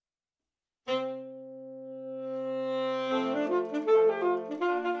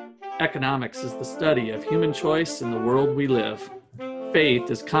Economics is the study of human choice in the world we live.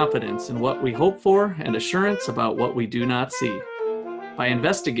 Faith is confidence in what we hope for and assurance about what we do not see. By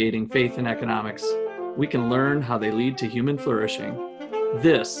investigating faith in economics, we can learn how they lead to human flourishing.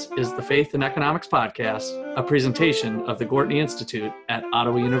 This is the Faith in Economics Podcast, a presentation of the Gortney Institute at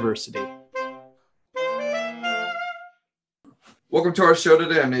Ottawa University. Welcome to our show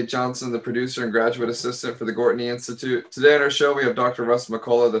today. I'm Nate Johnson, the producer and graduate assistant for the Gortney Institute. Today on our show, we have Dr. Russ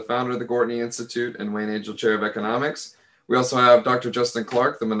McCullough, the founder of the Gortney Institute and Wayne Angell Chair of Economics. We also have Dr. Justin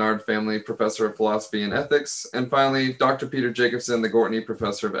Clark, the Menard Family Professor of Philosophy and Ethics. And finally, Dr. Peter Jacobson, the Gortney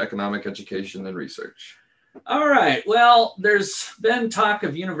Professor of Economic Education and Research. All right. Well, there's been talk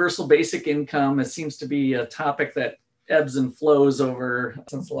of universal basic income. It seems to be a topic that ebbs and flows over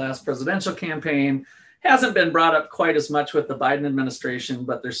since the last presidential campaign. Hasn't been brought up quite as much with the Biden administration,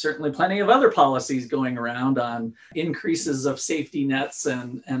 but there's certainly plenty of other policies going around on increases of safety nets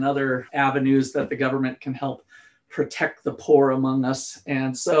and other avenues that the government can help protect the poor among us.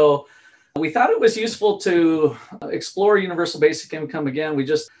 And so we thought it was useful to explore universal basic income again. We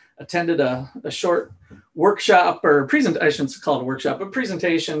just attended a short workshop or presentation, I shouldn't call it a workshop, but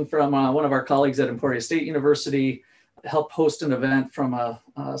presentation from one of our colleagues at Emporia State University. Helped host an event from a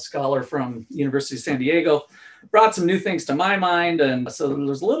scholar from University of San Diego, brought some new things to my mind. And so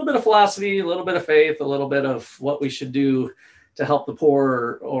there's a little bit of philosophy, a little bit of faith, a little bit of what we should do to help the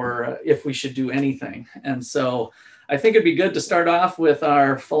poor or if we should do anything. And so I think it'd be good to start off with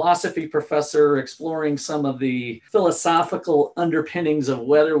our philosophy professor exploring some of the philosophical underpinnings of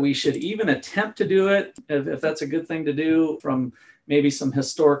whether we should even attempt to do it, if that's a good thing to do from maybe some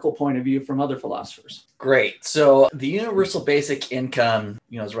historical point of view from other philosophers. Great. So the universal basic income,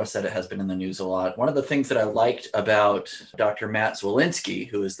 as Russ said, it has been in the news a lot. One of the things that I liked about Dr. Matt Zwolinski,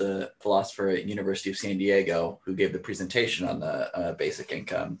 who is the philosopher at University of San Diego, who gave the presentation on the basic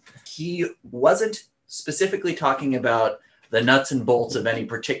income, he wasn't specifically talking about the nuts and bolts of any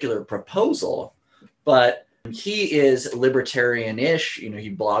particular proposal, but he is libertarian-ish.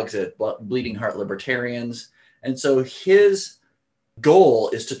 He blogs at Bleeding Heart Libertarians. And so his goal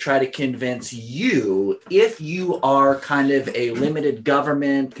is to try to convince you, if you are kind of a limited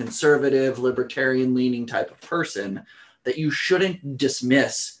government, conservative, libertarian leaning type of person, that you shouldn't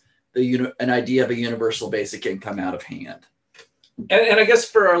dismiss an idea of a universal basic income out of hand. And I guess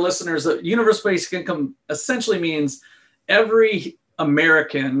for our listeners, universal basic income essentially means every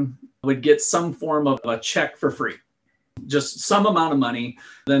American would get some form of a check for free. Just some amount of money.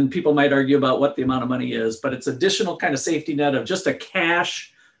 Then people might argue about what the amount of money is, but it's additional kind of safety net of just a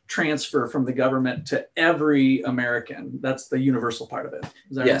cash transfer from the government to every American. That's the universal part of it.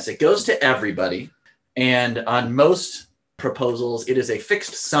 Yes, right? It goes to everybody. And on most proposals, it is a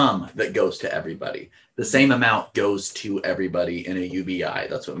fixed sum that goes to everybody. The same amount goes to everybody in a UBI.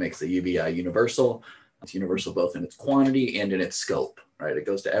 That's what makes the UBI universal. It's universal both in its quantity and in its scope, right? It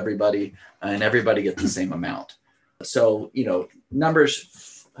goes to everybody and everybody gets the same amount. So,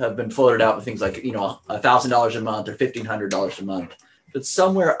 numbers have been floated out with things like, $1,000 a month or $1,500 a month. But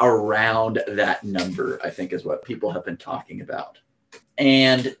somewhere around that number, I think, is what people have been talking about.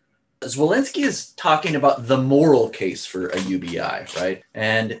 And Zwolinski is talking about the moral case for a UBI, right?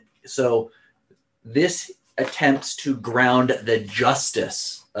 And so this attempts to ground the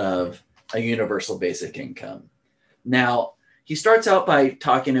justice of a universal basic income. Now, he starts out by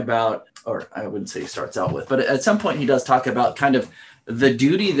talking about, or I wouldn't say he starts out with, but at some point he does talk about kind of the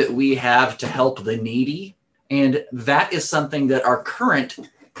duty that we have to help the needy. And that is something that our current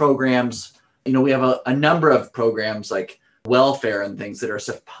programs, we have a number of programs like welfare and things that are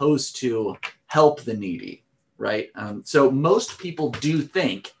supposed to help the needy, right? So most people do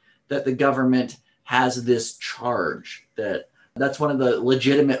think that the government has this charge, that's one of the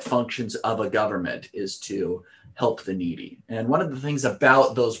legitimate functions of a government is to help the needy. And one of the things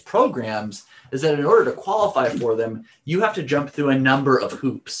about those programs is that in order to qualify for them, you have to jump through a number of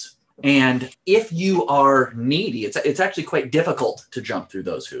hoops. And if you are needy, it's actually quite difficult to jump through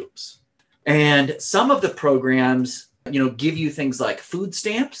those hoops. And some of the programs, give you things like food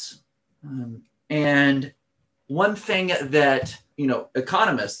stamps. And one thing that,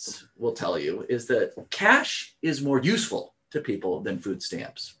 economists will tell you is that cash is more useful to people than food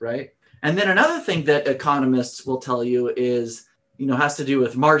stamps, right? And then another thing that economists will tell you is, has to do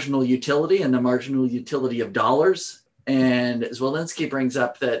with marginal utility and the marginal utility of dollars. And Zwolinski brings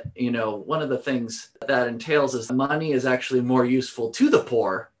up that, one of the things that entails is money is actually more useful to the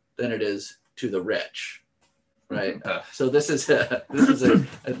poor than it is to the rich, right? So this is a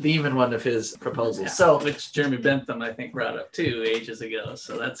theme in one of his proposals. Yeah, so which Jeremy Bentham, I think, brought up too ages ago.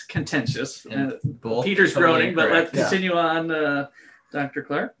 So that's contentious. Both Peter's groaning, but let's Yeah. continue on, Dr.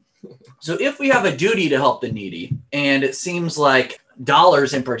 Clark. So if we have a duty to help the needy, and it seems like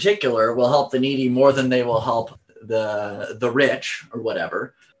dollars in particular will help the needy more than they will help the rich or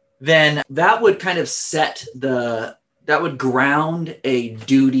whatever, then that would kind of that would ground a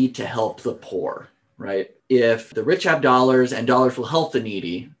duty to help the poor, right? If the rich have dollars and dollars will help the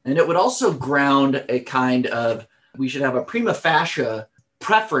needy, and it would also ground a kind of, we should have a prima facie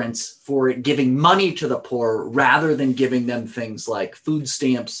preference for giving money to the poor rather than giving them things like food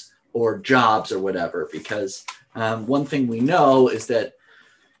stamps or jobs or whatever. Because one thing we know is that,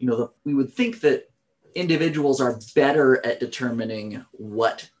 we would think that individuals are better at determining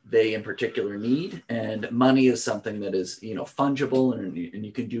what they in particular need, and money is something that is, fungible, and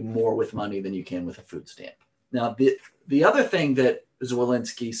you can do more with money than you can with a food stamp. Now, the other thing that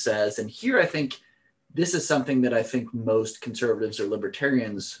Zwolinski says, and here I think this is something that I think most conservatives or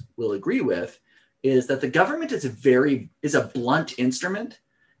libertarians will agree with, is that the government is a blunt instrument,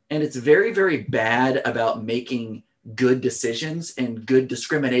 and it's very, very bad about making good decisions and good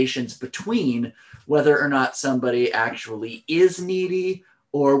discriminations between whether or not somebody actually is needy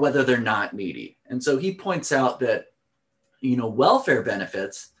or whether they're not needy. And so he points out that, welfare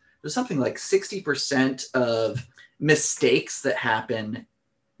benefits, there's something like 60% of mistakes that happen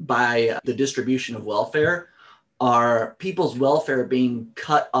by the distribution of welfare are people's welfare being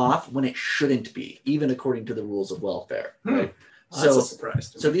cut off when it shouldn't be, even according to the rules of welfare. Right? That's a surprise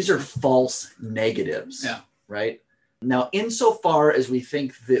to me. So these are false negatives, Yeah. right? Now, insofar as we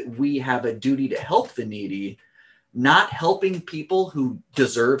think that we have a duty to help the needy, not helping people who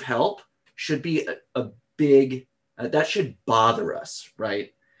deserve help should be a big, that should bother us,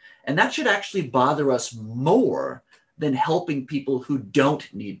 right? And that should actually bother us more than helping people who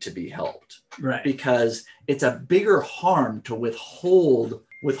don't need to be helped. Right. Because it's a bigger harm to withhold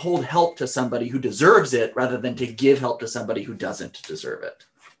help to somebody who deserves it rather than to give help to somebody who doesn't deserve it.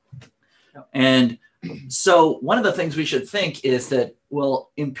 Yep. And so one of the things we should think is that,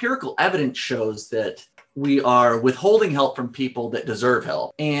 well, empirical evidence shows that we are withholding help from people that deserve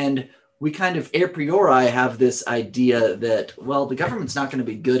help. And we kind of a priori have this idea that, well, the government's not going to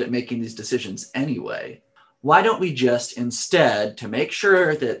be good at making these decisions anyway. Why don't we just instead, to make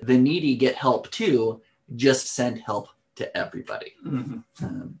sure that the needy get help too, just send help to everybody?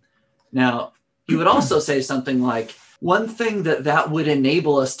 Mm-hmm. Now, he would also say something like, one thing that would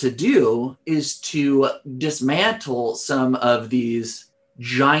enable us to do is to dismantle some of these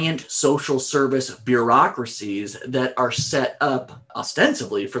giant social service bureaucracies that are set up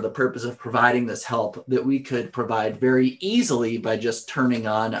ostensibly for the purpose of providing this help that we could provide very easily by just turning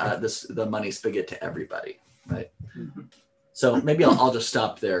on the money spigot to everybody, right? Mm-hmm. So maybe I'll just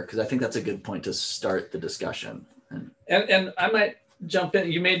stop there because I think that's a good point to start the discussion. And I might jump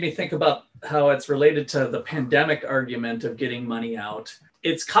in. You made me think about how it's related to the pandemic argument of getting money out.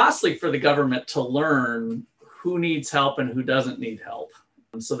 It's costly for the government to learn who needs help and who doesn't need help.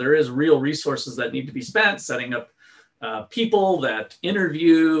 And so there is real resources that need to be spent setting up people that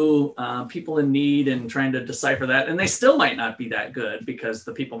interview people in need and trying to decipher that. And they still might not be that good because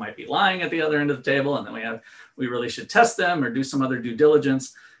the people might be lying at the other end of the table. And then we really should test them or do some other due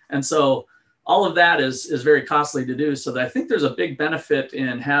diligence. And so all of that is very costly to do. So I think there's a big benefit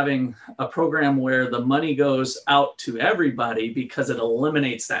in having a program where the money goes out to everybody because it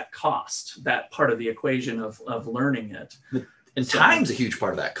eliminates that cost, that part of the equation of learning it. And time's a huge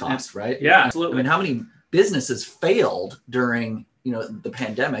part of that cost, right? Yeah, absolutely. I mean, how many businesses failed during, the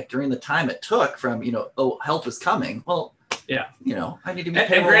pandemic, during the time it took from, help is coming. Well, yeah, I need to be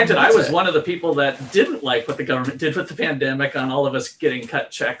paid. And granted, I was one of the people that didn't like what the government did with the pandemic on all of us getting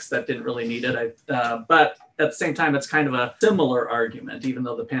cut checks that didn't really need it. But at the same time, it's kind of a similar argument, even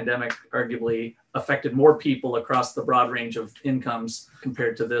though the pandemic arguably affected more people across the broad range of incomes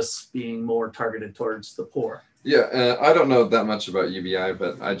compared to this being more targeted towards the poor. Yeah, I don't know that much about UBI,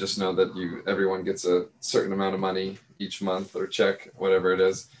 but I just know that everyone gets a certain amount of money each month or check, whatever it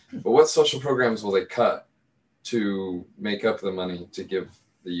is. But what social programs will they cut to make up the money to give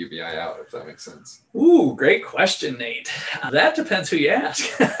the UBI out, if that makes sense? Ooh, great question, Nate. That depends who you ask.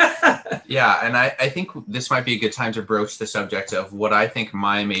 Yeah, and I think this might be a good time to broach the subject of what I think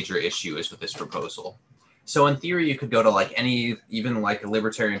my major issue is with this proposal. So in theory, you could go to even a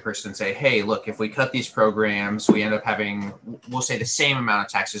libertarian person and say, hey, look, if we cut these programs, we end up having, we'll say the same amount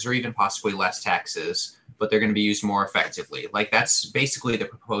of taxes or even possibly less taxes, but they're going to be used more effectively. That's basically the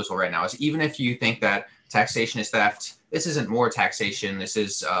proposal right now, is even if you think that taxation is theft, this isn't more taxation, this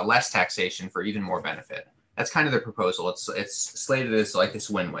is less taxation for even more benefit. That's kind of the proposal. It's slated as this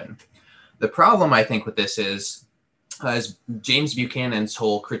win-win. The problem I think with this is James Buchanan's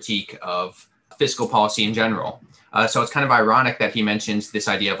whole critique of fiscal policy in general. So it's kind of ironic that he mentions this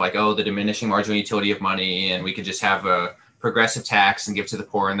idea of like, oh, the diminishing marginal utility of money, and we could just have a progressive tax and give to the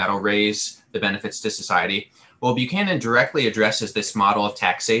poor, and that'll raise the benefits to society. Well, Buchanan directly addresses this model of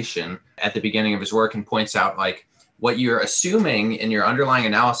taxation at the beginning of his work and points out like what you're assuming in your underlying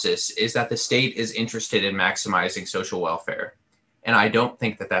analysis is that the state is interested in maximizing social welfare. And I don't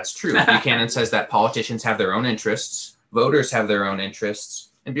think that that's true. Buchanan says that politicians have their own interests, voters have their own interests,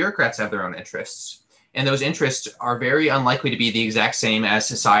 and bureaucrats have their own interests. And those interests are very unlikely to be the exact same as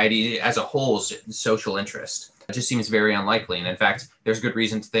society as a whole's social interest. It just seems very unlikely. And in fact, there's good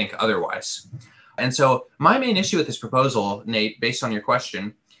reason to think otherwise. And so my main issue with this proposal, Nate, based on your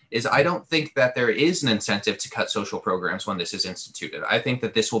question, is I don't think that there is an incentive to cut social programs when this is instituted. I think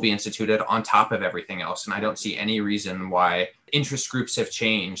that this will be instituted on top of everything else. And I don't see any reason why interest groups have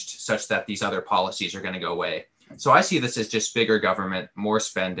changed such that these other policies are going to go away. So I see this as just bigger government, more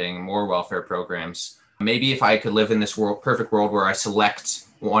spending, more welfare programs. Maybe if I could live in this perfect world where I select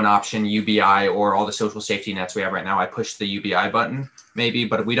one option, UBI, or all the social safety nets we have right now, I push the UBI button, maybe,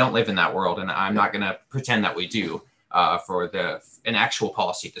 but we don't live in that world, and I'm not going to pretend that we do for an actual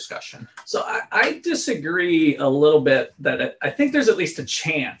policy discussion. So I disagree a little bit that I think there's at least a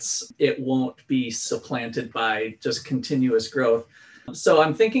chance it won't be supplanted by just continuous growth. So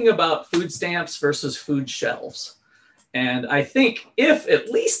I'm thinking about food stamps versus food shelves. And I think if, at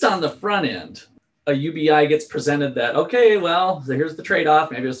least on the front end, a UBI gets presented that, okay, well, here's the trade-off,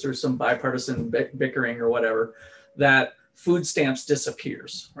 maybe it's through some bipartisan bickering or whatever, that food stamps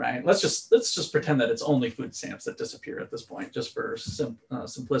disappears, right? Let's just pretend that it's only food stamps that disappear at this point, just for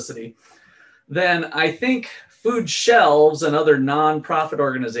simplicity. Then I think food shelves and other nonprofit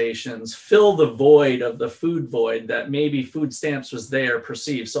organizations fill the void of the food void that maybe food stamps was there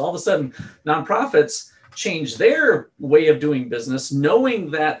perceived. So all of a sudden, nonprofits change their way of doing business,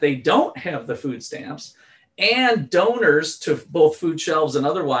 knowing that they don't have the food stamps, and donors to both food shelves and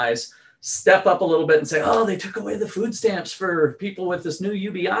otherwise step up a little bit and say, oh, they took away the food stamps for people with this new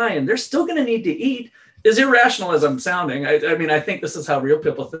UBI and they're still going to need to eat, is irrational as I'm sounding. I mean, I think this is how real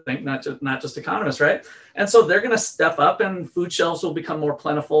people think, not just economists, right? And so they're going to step up and food shelves will become more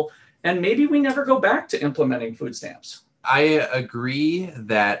plentiful. And maybe we never go back to implementing food stamps. I agree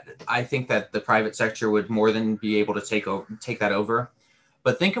that I think that the private sector would more than be able to take that over.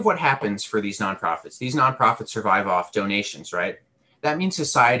 But think of what happens for these nonprofits. These nonprofits survive off donations, right? That means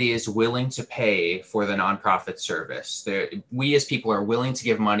society is willing to pay for the nonprofit service. We as people are willing to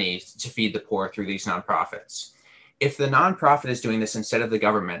give money to feed the poor through these nonprofits. If the nonprofit is doing this instead of the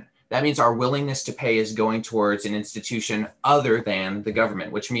government, that means our willingness to pay is going towards an institution other than the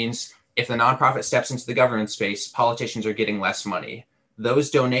government, which means if the nonprofit steps into the government space, politicians are getting less money. Those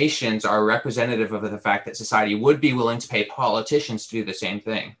donations are representative of the fact that society would be willing to pay politicians to do the same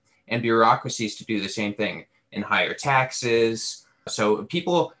thing and bureaucracies to do the same thing in higher taxes. So if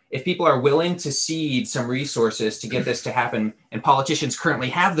people are willing to cede some resources to get this to happen, and politicians currently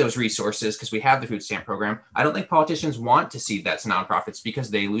have those resources because we have the food stamp program, I don't think politicians want to cede that to nonprofits because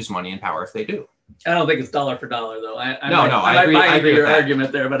they lose money and power if they do. I don't think it's dollar for dollar, though. I agree with your that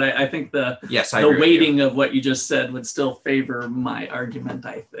argument there, but I think the weighting of what you just said would still favor my argument,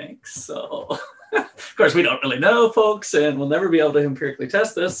 I think. So, of course, we don't really know, folks, and we'll never be able to empirically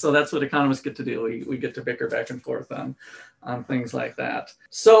test this. So that's what economists get to do. We get to bicker back and forth on things like that.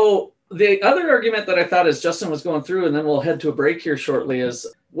 So the other argument that I thought as Justin was going through, and then we'll head to a break here shortly, is,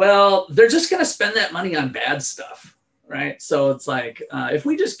 well, they're just going to spend that money on bad stuff. Right. So it's like if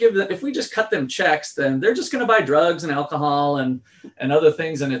we just cut them checks, then they're just going to buy drugs and alcohol and other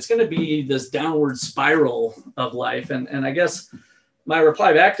things. And it's going to be this downward spiral of life. And I guess my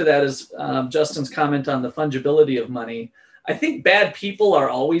reply back to that is Justin's comment on the fungibility of money. I think bad people are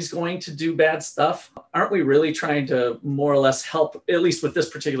always going to do bad stuff. Aren't we really trying to more or less help, at least with this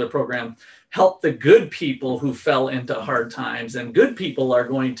particular program, help the good people who fell into hard times? And good people are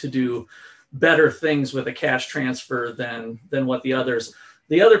going to do better things with a cash transfer than what the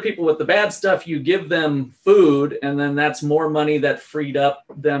other people with the bad stuff, you give them food and then that's more money that freed up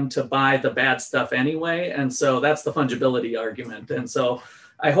them to buy the bad stuff anyway. And so that's the fungibility argument. And so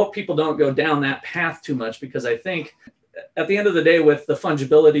I hope people don't go down that path too much, because I think at the end of the day, with the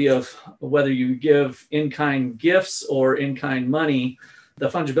fungibility of whether you give in-kind gifts or in-kind money, the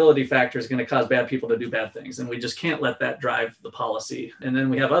fungibility factor is going to cause bad people to do bad things. And we just can't let that drive the policy. And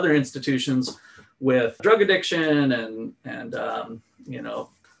then we have other institutions with drug addiction and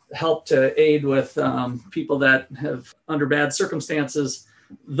help to aid with people that have under bad circumstances.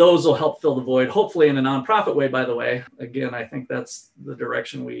 Those will help fill the void, hopefully in a nonprofit way, by the way. Again, I think that's the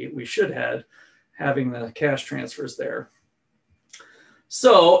direction we should head, having the cash transfers there.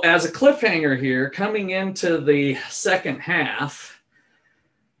 So as a cliffhanger here, coming into the second half,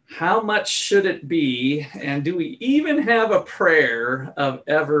 how much should it be? And do we even have a prayer of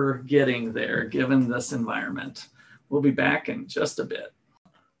ever getting there, given this environment? We'll be back in just a bit.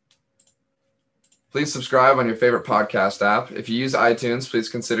 Please subscribe on your favorite podcast app. If you use iTunes, please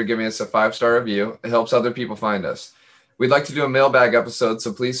consider giving us a 5-star review. It helps other people find us. We'd like to do a mailbag episode,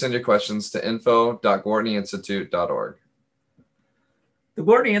 so please send your questions to info.gortneyinstitute.org. The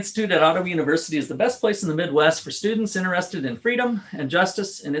Gortney Institute at Ottawa University is the best place in the Midwest for students interested in freedom and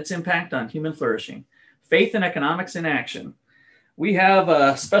justice and its impact on human flourishing. Faith and economics in action. We have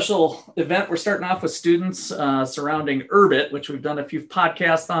a special event. We're starting off with students surrounding Urbit, which we've done a few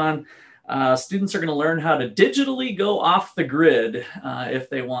podcasts on. Students are going to learn how to digitally go off the grid if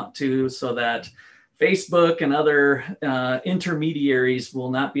they want to, so that Facebook and other intermediaries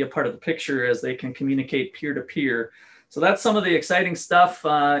will not be a part of the picture as they can communicate peer-to-peer. So that's some of the exciting stuff,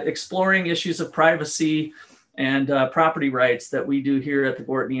 exploring issues of privacy and property rights that we do here at the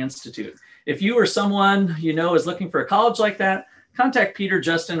Gortney Institute. If you or someone you know is looking for a college like that, contact Peter,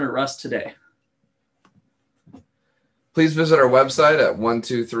 Justin, or Russ today. Please visit our website at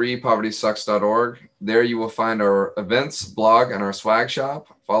 123povertysucks.org. There you will find our events, blog, and our swag shop.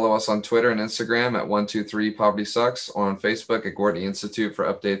 Follow us on Twitter and Instagram at 123povertysucks or on Facebook at Gortney Institute for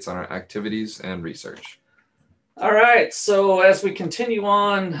updates on our activities and research. All right, so as we continue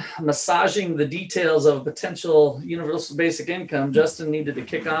on massaging the details of potential universal basic income, Justin needed to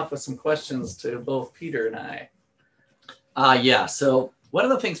kick off with some questions to both Peter and I. Yeah, so one of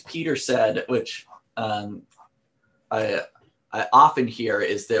the things Peter said, which I often hear,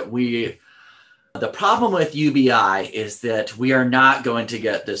 is that the problem with UBI is that we are not going to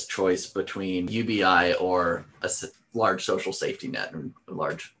get this choice between UBI or a large social safety net and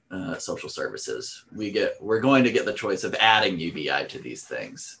large social services. We're going to get the choice of adding UBI to these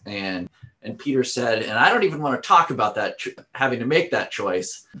things. And Peter said, and I don't even want to talk about that, having to make that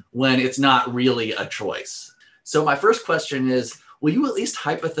choice when it's not really a choice. So my first question is, will you at least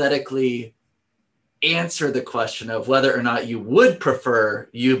hypothetically answer the question of whether or not you would prefer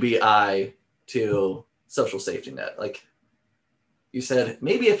UBI to social safety net? Like you said,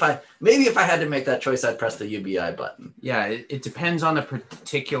 maybe if I had to make that choice, I'd press the UBI button. Yeah, it depends on the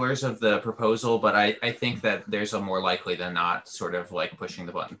particulars of the proposal, but I think that there's a more likely than not sort of like pushing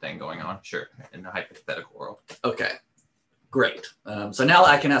the button thing going on. Sure, in the hypothetical world. Okay, great. So now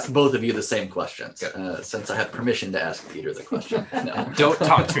I can ask both of you the same questions, since I have permission to ask Peter the question. No. Don't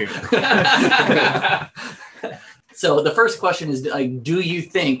talk to me. So the first question is, do you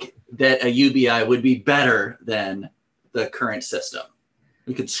think that a UBI would be better than the current system?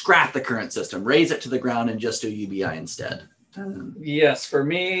 We could scrap the current system, raise it to the ground, and just do UBI instead. Yes, for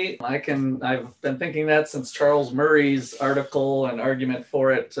me, I've been thinking that since Charles Murray's article and argument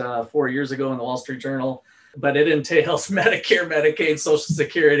for it 4 years ago in the Wall Street Journal. But it entails Medicare, Medicaid, Social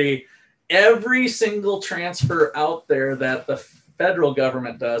Security, every single transfer out there that the federal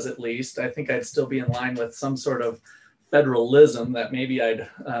government does, at least. I think I'd still be in line with some sort of federalism that maybe I'd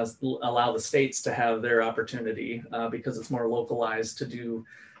allow the states to have their opportunity because it's more localized to do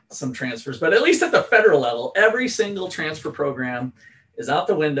some transfers. But at least at the federal level, every single transfer program is out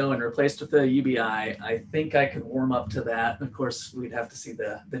the window and replaced with a UBI. I think I could warm up to that. Of course, we'd have to see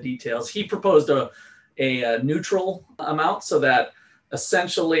the details. He proposed a neutral amount so that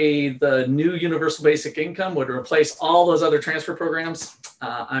essentially the new universal basic income would replace all those other transfer programs.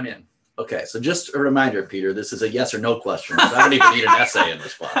 I'm in. Okay, so just a reminder, Peter, this is a yes or no question. So I don't even need an essay in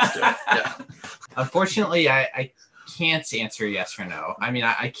response to it. Yeah. Unfortunately, I can't answer yes or no. I mean,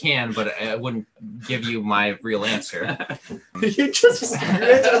 I can, but I wouldn't give you my real answer. You just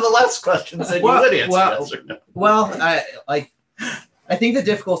answered the last question and said you would answer yes or no. Well, I think the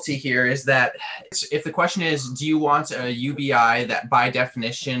difficulty here is that if the question is, do you want a UBI that by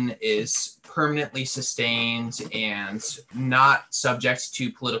definition is permanently sustained and not subject to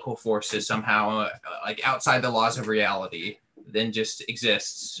political forces somehow, like outside the laws of reality, then just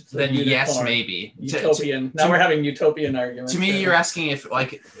exists, so then yes, maybe. Utopian. Now we're having utopian arguments. To me, you're asking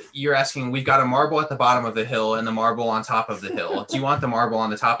we've got a marble at the bottom of the hill and the marble on top of the hill. Do you want the marble on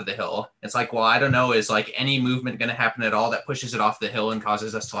the top of the hill? It's like, well, I don't know. Is like any movement going to happen at all that pushes it off the hill and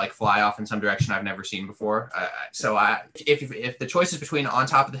causes us to like fly off in some direction I've never seen before? If the choice is between on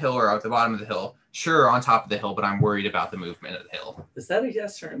top of the hill or at the bottom of the hill, sure, on top of the hill, but I'm worried about the movement of the hill. Is that a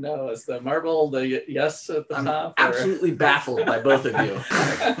yes or a no? Is the marble the yes at the top? Absolutely baffled by both of you.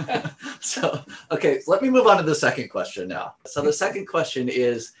 So let me move on to the second question now. So the second question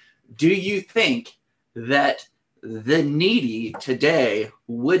is, do you think that the needy today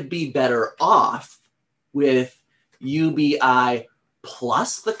would be better off with UBI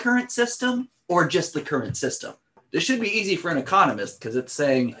plus the current system or just the current system? This should be easy for an economist because it's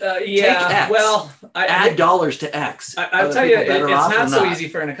saying take X, well, add dollars to X. I'll tell you, it's not so easy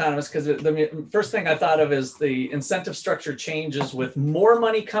for an economist because the first thing I thought of is the incentive structure changes with more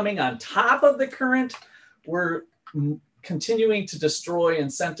money coming on top of the current. We're continuing to destroy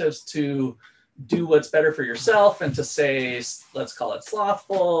incentives to do what's better for yourself and to say, let's call it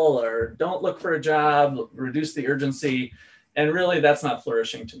slothful or don't look for a job, reduce the urgency. And really, that's not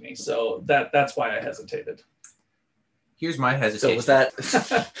flourishing to me. So that's why I hesitated. Here's my hesitation. So was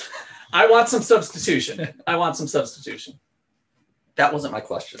that? I want some substitution. That wasn't my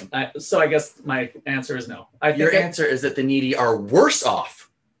question. So I guess my answer is no. Your answer is that the needy are worse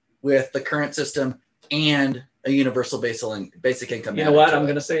off with the current system and a universal basic income. You know what? I'm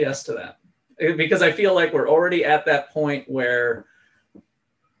going to say yes to that because I feel like we're already at that point where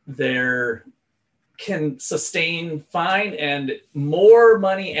they're can sustain fine and more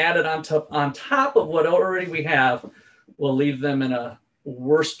money added on top of what already we have will leave them in a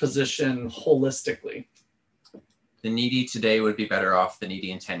worse position holistically. The needy today would be better off. The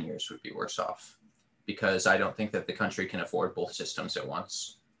needy in 10 years would be worse off because I don't think that the country can afford both systems at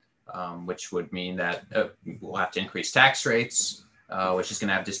once, which would mean that we'll have to increase tax rates, which is going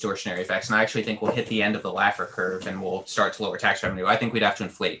to have distortionary effects. And I actually think we'll hit the end of the Laffer curve and we'll start to lower tax revenue. I think we'd have to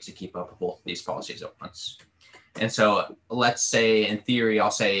inflate to keep up with both of these policies at once. And so let's say, in theory, I'll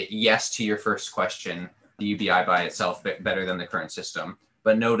say yes to your first question, the UBI by itself better than the current system,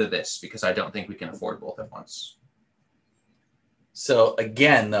 but no to this because I don't think we can afford both at once. So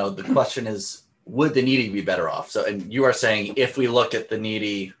again, though, the question is, would the needy be better off? So, and you are saying if we look at the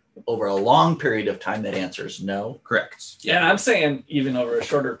needy over a long period of time, that answer is no. Correct. Yeah, I'm saying even over a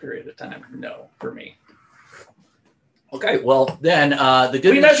shorter period of time, no for me. Okay, well then the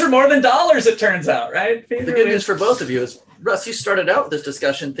good we measure more than dollars, it turns out, right? The good news for both of you is, Russ, you started out this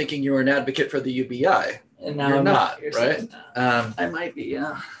discussion thinking you were an advocate for the UBI. And now You're not, right? I might be,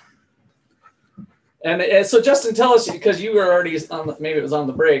 yeah. And so Justin, tell us, because you were already on, maybe it was on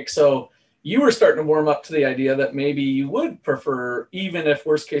the break, so you were starting to warm up to the idea that maybe you would prefer, even if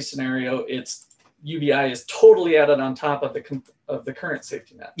worst case scenario, it's UBI is totally added on top of the current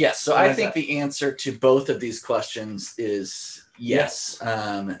safety net. Yes, so I think the answer to both of these questions is yes.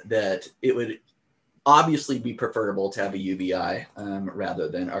 That it would obviously be preferable to have a UBI rather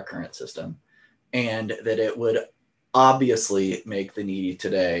than our current system, and that it would obviously make the needy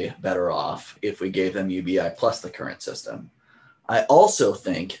today better off if we gave them UBI plus the current system. I also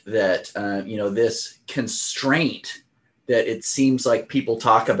think that, this constraint that it seems like people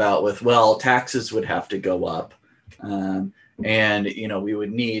talk about with, well, taxes would have to go up and, we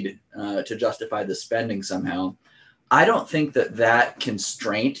would need to justify the spending somehow. I don't think that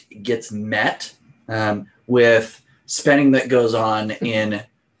constraint gets met with spending that goes on in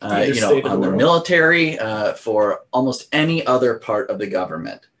on the military, for almost any other part of the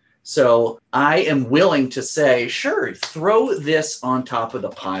government. So I am willing to say, sure, throw this on top of the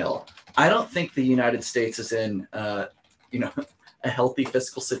pile. I don't think the United States is in, a healthy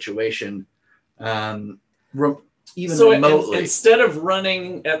fiscal situation, even remotely. Instead of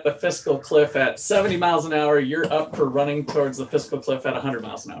running at the fiscal cliff at 70 miles an hour, you're up for running towards the fiscal cliff at 100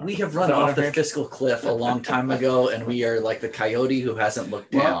 miles an hour. We have run off the fiscal cliff a long time ago, and we are like the coyote who hasn't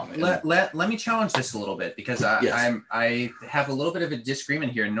looked down. Let me challenge this a little bit because I have a little bit of a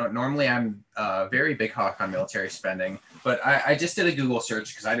disagreement here. Normally, I'm a very big hawk on military spending, but I just did a Google search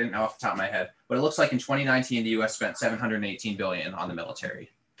because I didn't know off the top of my head. But it looks like in 2019, the U.S. spent $718 billion on the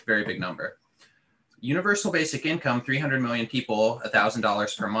military. Very big number. Universal basic income, 300 million people,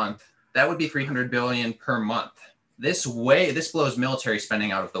 $1,000 per month. That would be 300 billion per month. This blows military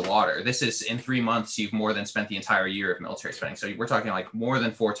spending out of the water. This is in 3 months, you've more than spent the entire year of military spending. So we're talking like more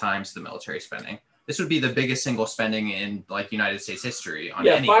than 4 times the military spending. This would be the biggest single spending in like United States history on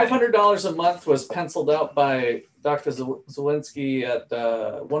anything. $500 a month was penciled out by Dr. Zelensky at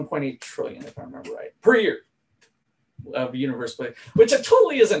 1.8 trillion, if I remember right, per year. Of universal, which it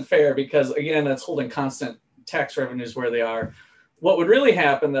totally isn't fair because again, it's holding constant tax revenues where they are. What would really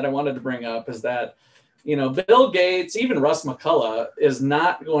happen that I wanted to bring up is that, Bill Gates, even Russ McCullough is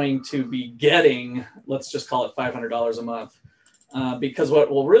not going to be getting, let's just call it $500 a month, because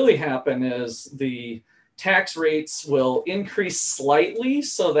what will really happen is the tax rates will increase slightly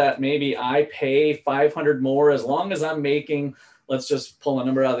so that maybe I pay 500 more as long as I'm making, let's just pull a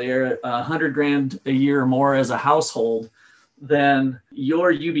number out of the air, $100,000 a year or more as a household, then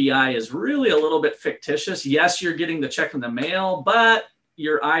your UBI is really a little bit fictitious. Yes, you're getting the check in the mail, but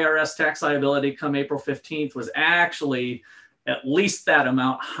your IRS tax liability come April 15th was actually at least that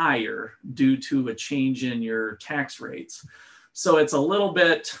amount higher due to a change in your tax rates. So it's a little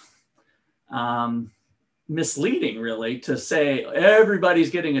bit misleading, really, to say everybody's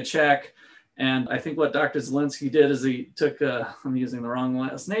getting a check. And I think what Dr. Zelensky did is he took, I'm using the wrong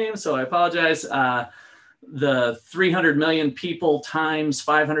last name, so I apologize. The 300 million people times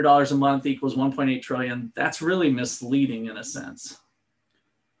 $500 a month equals 1.8 trillion. That's really misleading in a sense.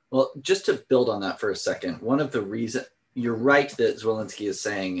 Well, just to build on that for a second, one of the reasons, you're right that Zelensky is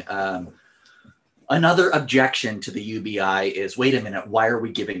saying, another objection to the UBI is, wait a minute, why are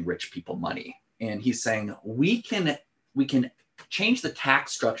we giving rich people money? And he's saying, we can change the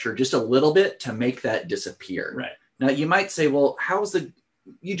tax structure just a little bit to make that disappear. Right. Now you might say, well,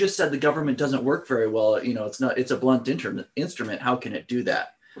 you just said the government doesn't work very well. It's a blunt instrument. How can it do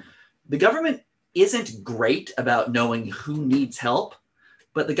that? The government isn't great about knowing who needs help,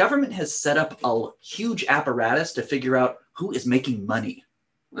 but the government has set up a huge apparatus to figure out who is making money,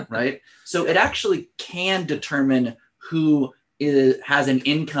 right? So it actually can determine who has an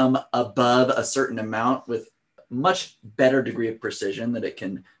income above a certain amount with much better degree of precision that it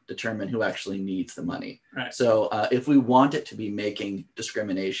can determine who actually needs the money. Right. So if we want it to be making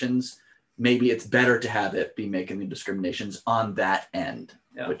discriminations, maybe it's better to have it be making the discriminations on that end.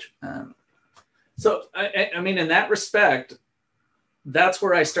 Yeah. Which, so I mean, in that respect, that's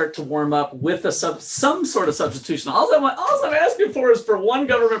where I start to warm up with some sort of substitution. All I'm asking for is for one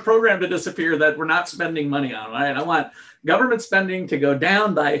government program to disappear that we're not spending money on, right? I want government spending to go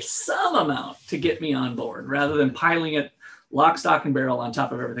down by some amount to get me on board rather than piling it lock, stock, and barrel on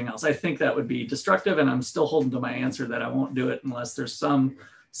top of everything else. I think that would be destructive, and I'm still holding to my answer that I won't do it unless there's some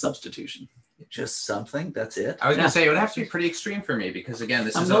substitution. just something, that's it. I was going to say it would have to be pretty extreme for me because, again,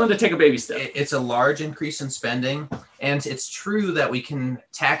 I'm willing to take a baby step. It's a large increase in spending, and it's true that we can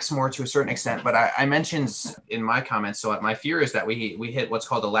tax more to a certain extent. But I mentioned in my comments, so my fear is that we hit what's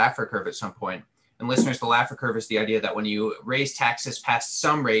called the Laffer curve at some point. And listeners, the Laffer curve is the idea that when you raise taxes past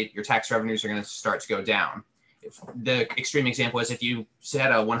some rate, your tax revenues are going to start to go down. The extreme example is if you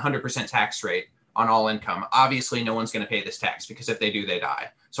set a 100% tax rate on all income, obviously no one's going to pay this tax because if they do, they die.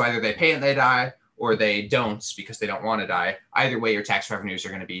 So either they pay and they die, or they don't because they don't want to die. Either way, your tax revenues are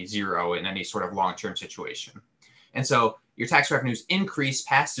going to be zero in any sort of long-term situation. And so your tax revenues increase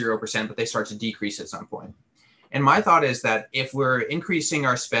past 0%, but they start to decrease at some point. And my thought is that if we're increasing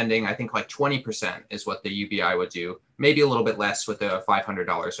our spending, I think like 20% is what the UBI would do, maybe a little bit less with the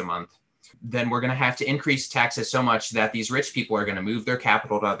 $500 a month, then we're going to have to increase taxes so much that these rich people are going to move their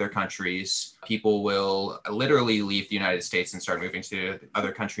capital to other countries. People will literally leave the United States and start moving to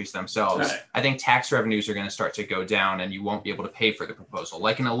other countries themselves. Right. I think tax revenues are going to start to go down and you won't be able to pay for the proposal,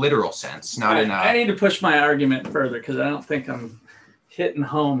 like in a literal sense, not in a... I need to push my argument further because I don't think I'm hitting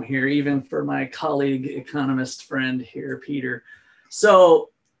home here, even for my colleague economist friend here, Peter.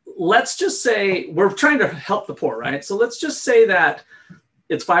 So let's just say we're trying to help the poor, right? So let's just say that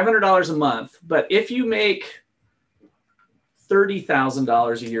it's $500 a month, but if you make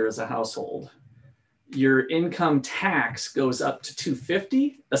 $30,000 a year as a household, your income tax goes up to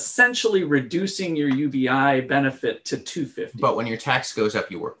 $250, essentially reducing your UBI benefit to $250. But when your tax goes up,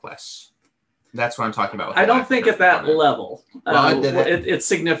 you work less. That's what I'm talking about. I don't think at that level, Well, it's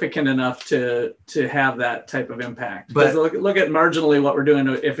significant enough to have that type of impact. But look at marginally what we're doing.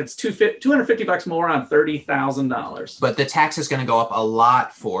 If it's $250 more on $30,000. But the tax is going to go up a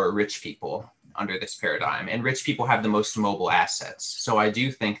lot for rich people under this paradigm, and rich people have the most mobile assets. So I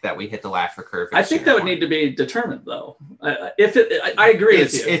do think that we hit the Laffer curve. I think that would need to be determined, though. I agree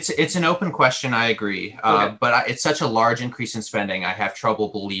with you. It's an open question. I agree, Okay. But it's such a large increase in spending. I have trouble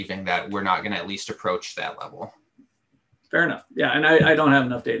believing that we're not going to at least approach that level. Fair enough. Yeah, and I don't have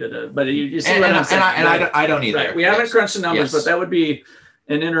enough data to, but you see what I'm saying. I don't either. Right. We haven't crunched the numbers, but that would be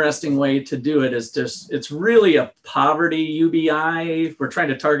an interesting way to do it. Is just it's really a poverty UBI. We're trying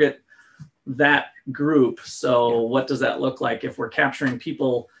to target that group. So what does that look like if we're capturing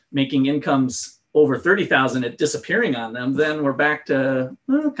people making incomes over 30,000 and disappearing on them? Then we're back to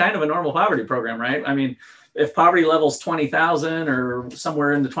kind of a normal poverty program, right? I mean, if poverty level's 20,000 or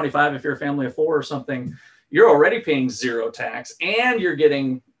somewhere in the 25, if you're a family of four or something, you're already paying zero tax and you're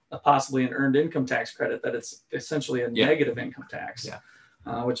getting possibly an earned income tax credit that it's essentially a negative income tax,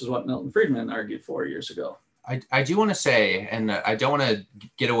 which is what Milton Friedman argued 4 years ago. I do want to say, and I don't want to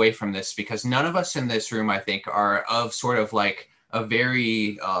get away from this because none of us in this room, I think, are of sort of like a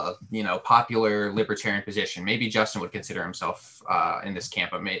very, popular libertarian position. Maybe Justin would consider himself in this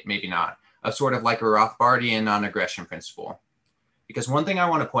camp, but maybe not. A sort of like a Rothbardian non-aggression principle. Because one thing I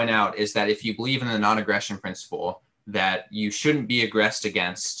want to point out is that if you believe in the non-aggression principle, that you shouldn't be aggressed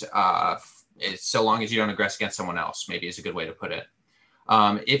against so long as you don't aggress against someone else, maybe is a good way to put it.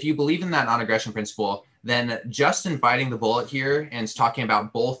 If you believe in that non-aggression principle, then just in biting the bullet here and talking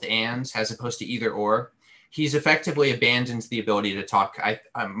about both ands as opposed to either or, he's effectively abandoned the ability to talk.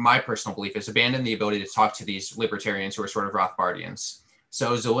 My personal belief is abandoned the ability to talk to these libertarians who are sort of Rothbardians.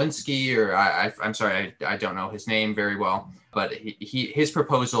 So Zelensky, or I'm sorry, I don't know his name very well, but his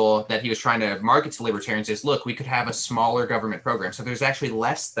proposal that he was trying to market to libertarians is, look, we could have a smaller government program. So there's actually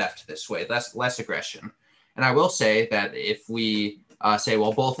less theft this way, less aggression. And I will say that if we say,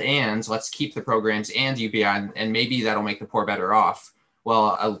 well, both ands, let's keep the programs and UBI, and maybe that'll make the poor better off. Well,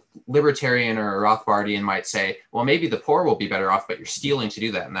 a libertarian or a Rothbardian might say, well, maybe the poor will be better off, but you're stealing to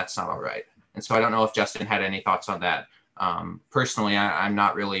do that, and that's not all right. And so I don't know if Justin had any thoughts on that. Personally, I'm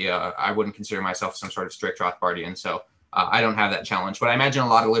not really, I wouldn't consider myself some sort of strict Rothbardian, so I don't have that challenge. But I imagine a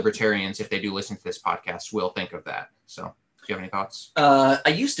lot of libertarians, if they do listen to this podcast, will think of that. So do you have any thoughts?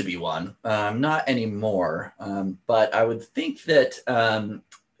 I used to be one, not anymore, but I would think that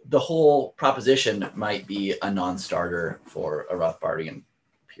the whole proposition might be a non-starter for a Rothbardian,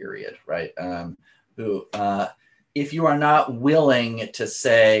 period, right? Who, if you are not willing to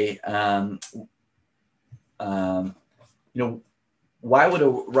say, why would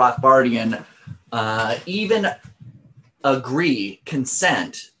a Rothbardian even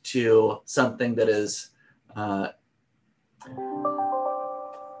consent to something that is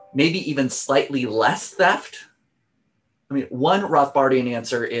maybe even slightly less theft? I mean, one Rothbardian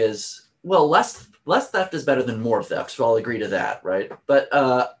answer is, well, less theft is better than more theft, so I'll agree to that, right? But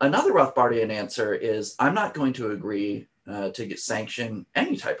another Rothbardian answer is, I'm not going to agree to sanction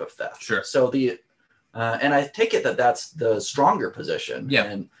any type of theft. Sure. So and I take it that that's the stronger position. Yeah.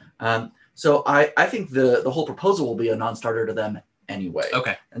 And so I think the whole proposal will be a non-starter to them anyway.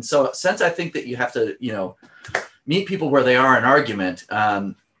 Okay. And so since I think that you have to, meet people where they are in argument,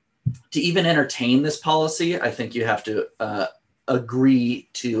 to even entertain this policy, I think you have to agree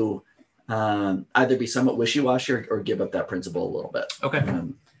to either be somewhat wishy-washy or give up that principle a little bit. Okay.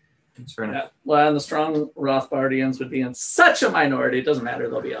 That's fair enough. Yeah. Well, and the strong Rothbardians would be in such a minority, it doesn't matter,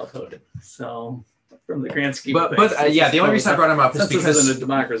 they'll be outvoted. So from the grand scheme of things. But the only reason I brought him up is because this isn't a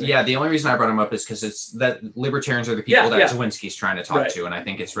democracy. Yeah, the only reason I brought him up is because it's that libertarians are the people that Zelensky's trying to talk to, and I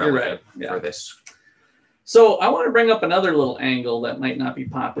think it's relevant for this. So I want to bring up another little angle that might not be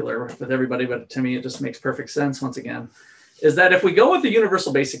popular with everybody, but to me, it just makes perfect sense once again, is that if we go with the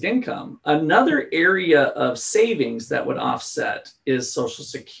universal basic income, another area of savings that would offset is Social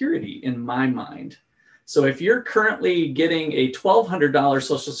Security in my mind. So if you're currently getting a $1,200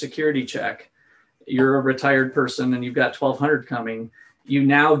 Social Security check, you're a retired person and you've got $1,200 coming, you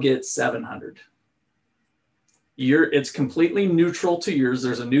now get $700. It's completely neutral to yours.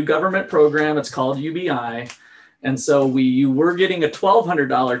 There's a new government program. It's called UBI. And so you were getting a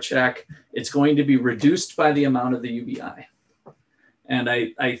 $1,200 check. It's going to be reduced by the amount of the UBI. And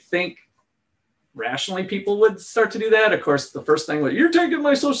I think rationally people would start to do that. Of course, the first thing, you're taking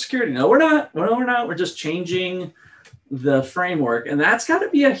my Social Security. No, we're not. No, we're not. We're just changing the framework. And that's got to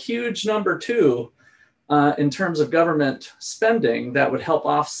be a huge number too, in terms of government spending that would help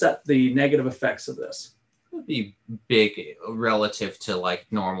offset the negative effects of this. Would be big relative to like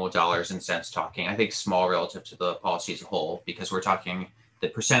normal dollars and cents talking. I think small relative to the policy as a whole, because we're talking the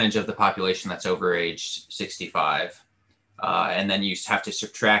percentage of the population that's over age 65. And then you have to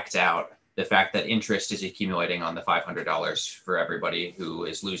subtract out the fact that interest is accumulating on the $500 for everybody who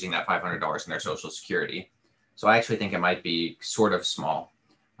is losing that $500 in their Social Security. So I actually think it might be sort of small,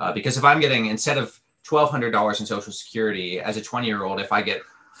 because if I'm getting, instead of $1,200 in Social Security as a 20-year-old, if I get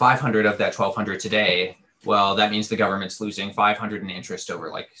 500 of that 1,200 today, well, that means the government's losing 500 in interest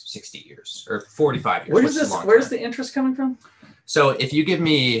over like 60 years or 45 years. Where's the interest coming from? So if you give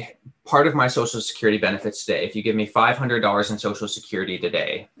me part of my Social Security benefits today, if you give me $500 in Social Security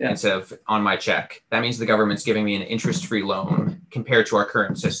today, instead of on my check, that means the government's giving me an interest-free loan compared to our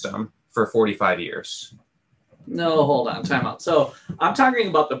current system for 45 years. No, hold on, time out. So I'm talking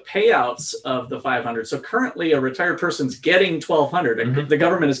about the payouts of the 500. So currently a retired person's getting 1,200. Mm-hmm. The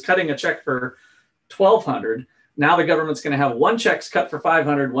government is cutting a check for 1,200. Now the government's going to have one check's cut for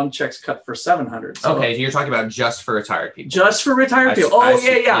 500, one check's cut for 700. So okay, you're talking about just for retired people. Just for retired people.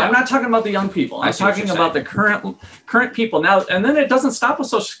 Yeah. I'm not talking about the young people. I'm talking about the current people now. And then it doesn't stop with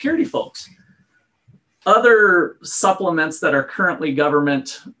Social Security, folks. Other supplements that are currently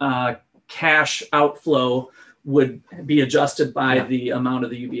government cash outflow would be adjusted by the amount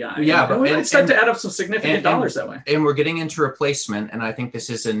of the UBI. Yeah, but we might start to add up some significant dollars that way. And we're getting into replacement, and I think this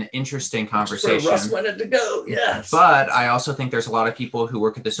is an interesting conversation. Where Russ wanted to go, yes. But I also think there's a lot of people who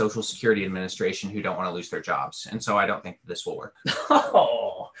work at the Social Security Administration who don't want to lose their jobs, and so I don't think this will work.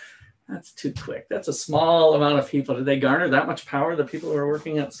 Oh, That's too quick. That's a small amount of people. Did they garner that much power, the people who are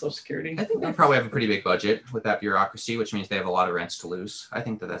working at Social Security? I think they probably have a pretty big budget with that bureaucracy, which means they have a lot of rents to lose. I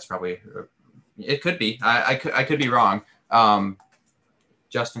think that that's probably, it could be. I could be wrong.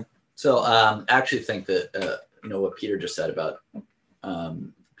 Justin. So I actually think that, what Peter just said about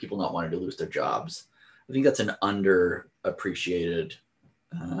people not wanting to lose their jobs, I think that's an underappreciated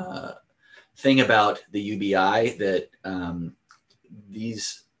thing about the UBI, that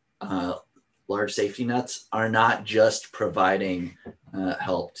these large safety nets are not just providing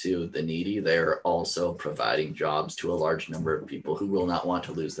help to the needy. They're also providing jobs to a large number of people who will not want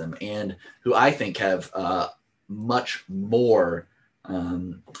to lose them, and who I think have much more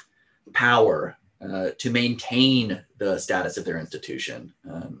power to maintain the status of their institution.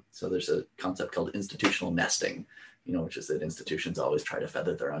 So there's a concept called institutional nesting, which is that institutions always try to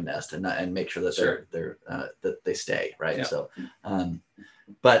feather their own nest and make sure that they're that they stay, right? Yeah. So,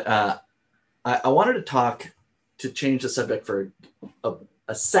 but I wanted to change the subject for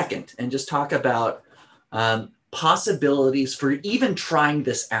a second and just talk about possibilities for even trying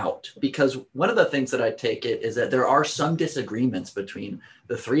this out, because one of the things that I take it is that there are some disagreements between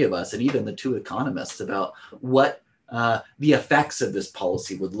the three of us and even the two economists about what the effects of this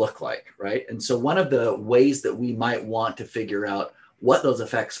policy would look like, right? And so one of the ways that we might want to figure out what those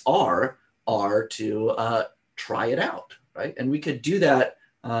effects are to try it out, right? And we could do that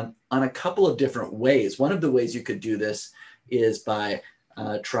on a couple of different ways. One of the ways you could do this is by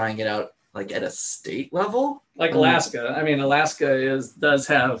trying it out like at a state level. Like Alaska. I mean, Alaska does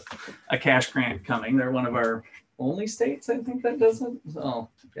have a cash grant coming. They're one of our only states, I think, that does it. So,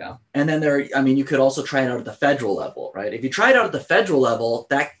 yeah. And then you could also try it out at the federal level, right? If you try it out at the federal level,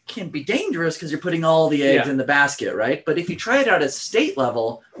 that can be dangerous because you're putting all the eggs in the basket, right? But if you try it out at state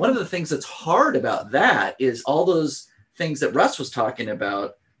level, one of the things that's hard about that is all those things that Russ was talking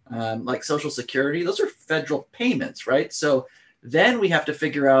about, like Social Security, those are federal payments, right? So then we have to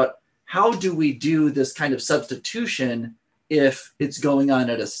figure out, how do we do this kind of substitution if it's going on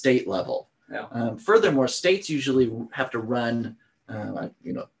at a state level? Yeah. Furthermore, states usually have to run, I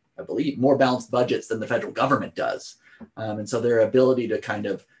believe, more balanced budgets than the federal government does. And so their ability to kind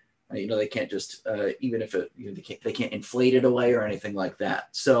of, they can't just, even if they can't inflate it away or anything like that.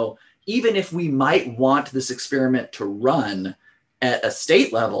 So even if we might want this experiment to run at a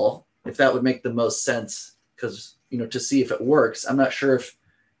state level, if that would make the most sense, because, to see if it works, I'm not sure if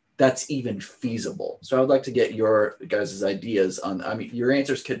that's even feasible. So I would like to get your guys' ideas on, your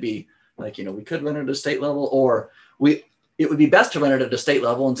answers could be like, we could run it at a state level, or it would be best to run it at a state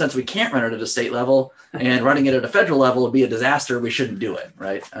level. And since we can't run it at a state level and running it at a federal level would be a disaster, we shouldn't do it,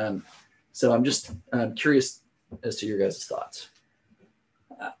 right? So I'm just curious as to your guys' thoughts.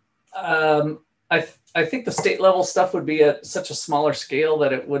 I think the state level stuff would be at such a smaller scale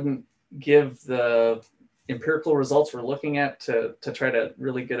that it wouldn't give the empirical results we're looking at to try to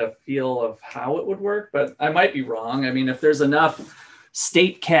really get a feel of how it would work, but I might be wrong. I mean, if there's enough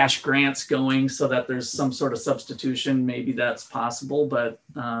state cash grants going so that there's some sort of substitution, maybe that's possible, but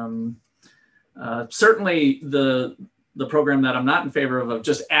certainly the program that I'm not in favor of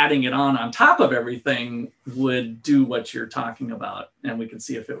just adding it on top of everything would do what you're talking about, and we could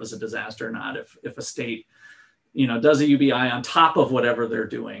see if it was a disaster or not, if a state does a UBI on top of whatever they're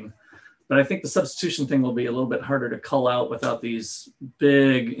doing. But I think the substitution thing will be a little bit harder to cull out without these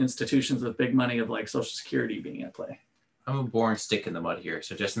big institutions with big money of like Social Security being at play. I'm a boring stick in the mud here,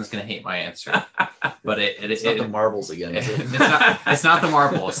 so Justin's going to hate my answer. But it's not the marbles again, is it? It's not the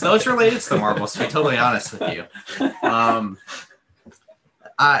marbles. Though it's related to the marbles, to be totally honest with you.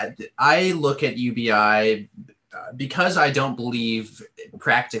 I look at UBI because I don't believe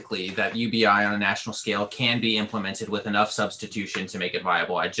practically that UBI on a national scale can be implemented with enough substitution to make it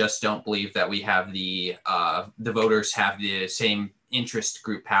viable. I just don't believe that we have the voters have the same interest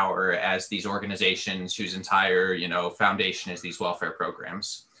group power as these organizations whose entire, foundation is these welfare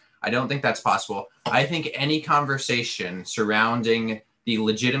programs. I don't think that's possible. I think any conversation surrounding the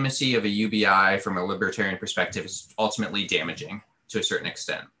legitimacy of a UBI from a libertarian perspective is ultimately damaging to a certain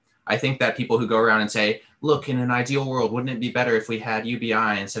extent. I think that people who go around and say, look, in an ideal world, wouldn't it be better if we had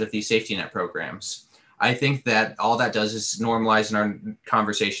UBI instead of these safety net programs? I think that all that does is normalize in our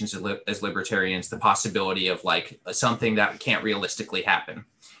conversations as libertarians the possibility of like something that can't realistically happen.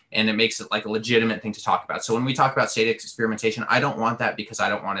 And it makes it like a legitimate thing to talk about. So when we talk about state experimentation, I don't want that because I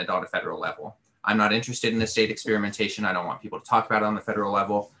don't want it on a federal level. I'm not interested in the state experimentation. I don't want people to talk about it on the federal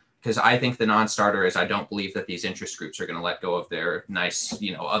level because I think the non-starter is I don't believe that these interest groups are going to let go of their nice,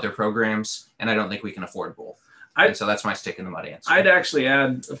 other programs. And I don't think we can afford both. And so that's my stick in the mud answer. I'd actually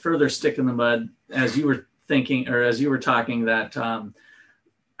add a further stick in the mud as you were thinking, or as you were talking, that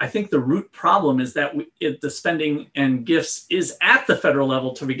I think the root problem is that the spending and gifts is at the federal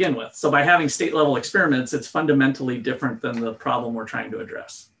level to begin with. So by having state level experiments, it's fundamentally different than the problem we're trying to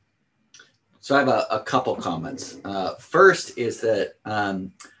address. So I have a couple comments. First is that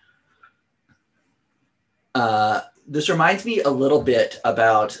this reminds me a little bit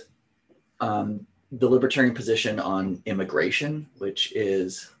about the libertarian position on immigration, which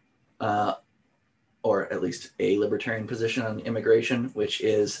is, or at least a libertarian position on immigration, which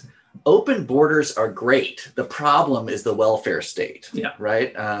is open borders are great. The problem is the welfare state,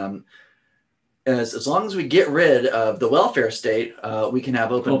 right? As long as we get rid of the welfare state, we can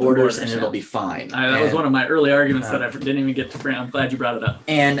have open borders and it'll be fine. That was one of my early arguments that I didn't even get to bring. I'm glad you brought it up.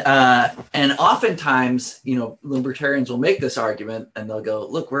 And oftentimes, libertarians will make this argument and they'll go,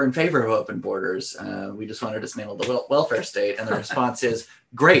 look, we're in favor of open borders. We just want to dismantle the welfare state. And the response is,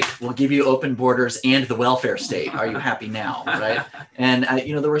 great, we'll give you open borders and the welfare state. Are you happy now, right? And,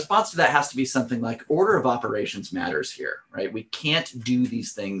 the response to that has to be something like order of operations matters here, right? We can't do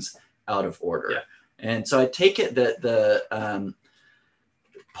these things out of order. And so I take it that the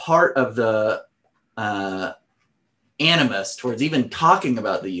part of the animus towards even talking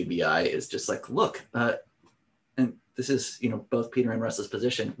about the UBI is just like, look, and this is, both Peter and Russ's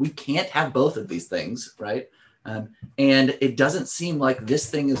position, we can't have both of these things, right? And it doesn't seem like this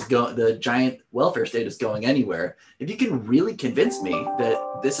thing is the giant welfare state is going anywhere. If you can really convince me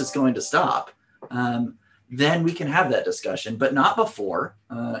that this is going to stop, then we can have that discussion, but not before,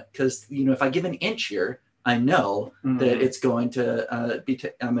 because if I give an inch here, I know that it's going to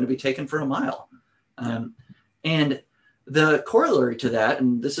I'm going to be taken for a mile. And the corollary to that,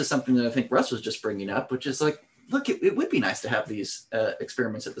 and this is something that I think Russ was just bringing up, which is like, look, it would be nice to have these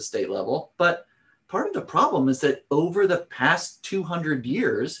experiments at the state level, but part of the problem is that over the past 200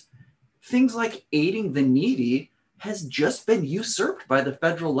 years, things like aiding the needy has just been usurped by the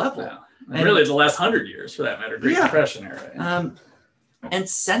federal level. Yeah. And really the last 100 years, for that matter, Great Depression era. And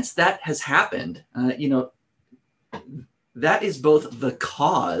since that has happened, that is both the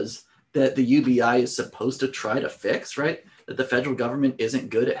cause that the UBI is supposed to try to fix, right? That the federal government isn't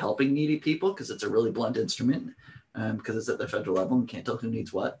good at helping needy people because it's a really blunt instrument, because it's at the federal level and can't tell who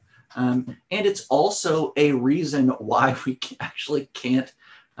needs what. And it's also a reason why we actually can't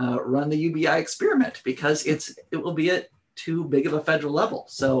run the UBI experiment, because it will be at too big of a federal level.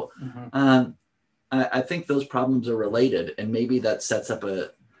 So I think those problems are related, and maybe that sets up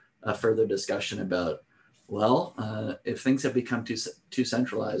a further discussion about, if things have become too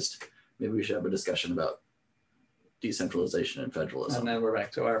centralized, maybe we should have a discussion about decentralization and federalism. And then we're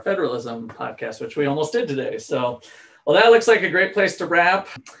back to our federalism podcast, which we almost did today. So, that looks like a great place to wrap.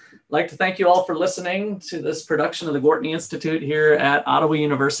 I'd like to thank you all for listening to this production of the Gortney Institute here at Ottawa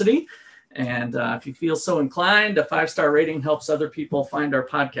University. And if you feel so inclined, a 5-star rating helps other people find our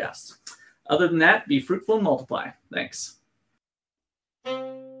podcast. Other than that, be fruitful and multiply. Thanks.